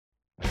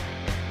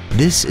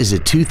This is a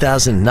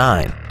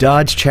 2009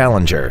 Dodge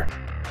Challenger.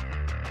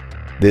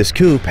 This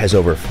coupe has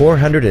over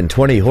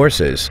 420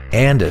 horses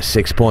and a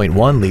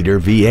 6.1-liter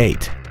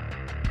V8.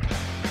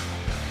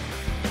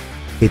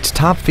 Its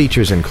top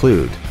features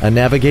include a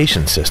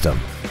navigation system,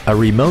 a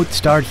remote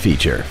start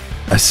feature,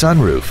 a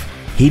sunroof,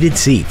 heated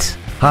seats,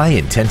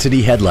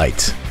 high-intensity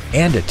headlights,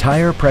 and a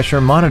tire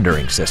pressure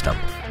monitoring system.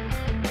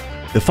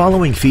 The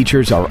following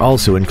features are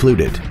also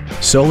included: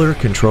 solar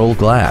control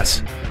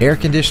glass, air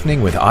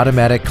conditioning with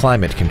automatic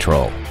climate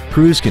control,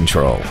 cruise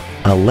control,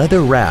 a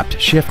leather-wrapped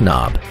shift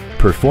knob,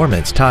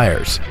 performance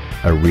tires,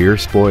 a rear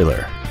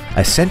spoiler,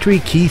 a Sentry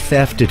key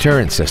theft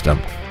deterrent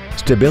system,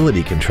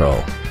 stability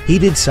control,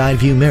 heated side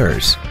view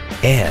mirrors,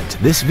 and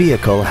this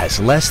vehicle has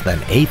less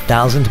than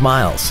 8,000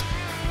 miles.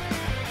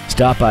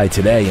 Stop by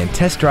today and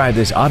test drive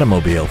this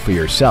automobile for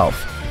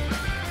yourself.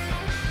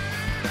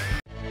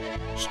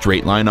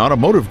 Straight Line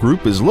Automotive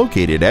Group is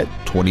located at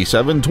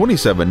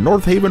 2727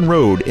 Northaven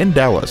Road in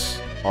Dallas.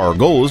 Our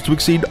goal is to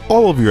exceed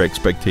all of your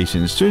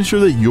expectations to ensure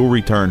that you'll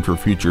return for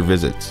future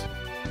visits.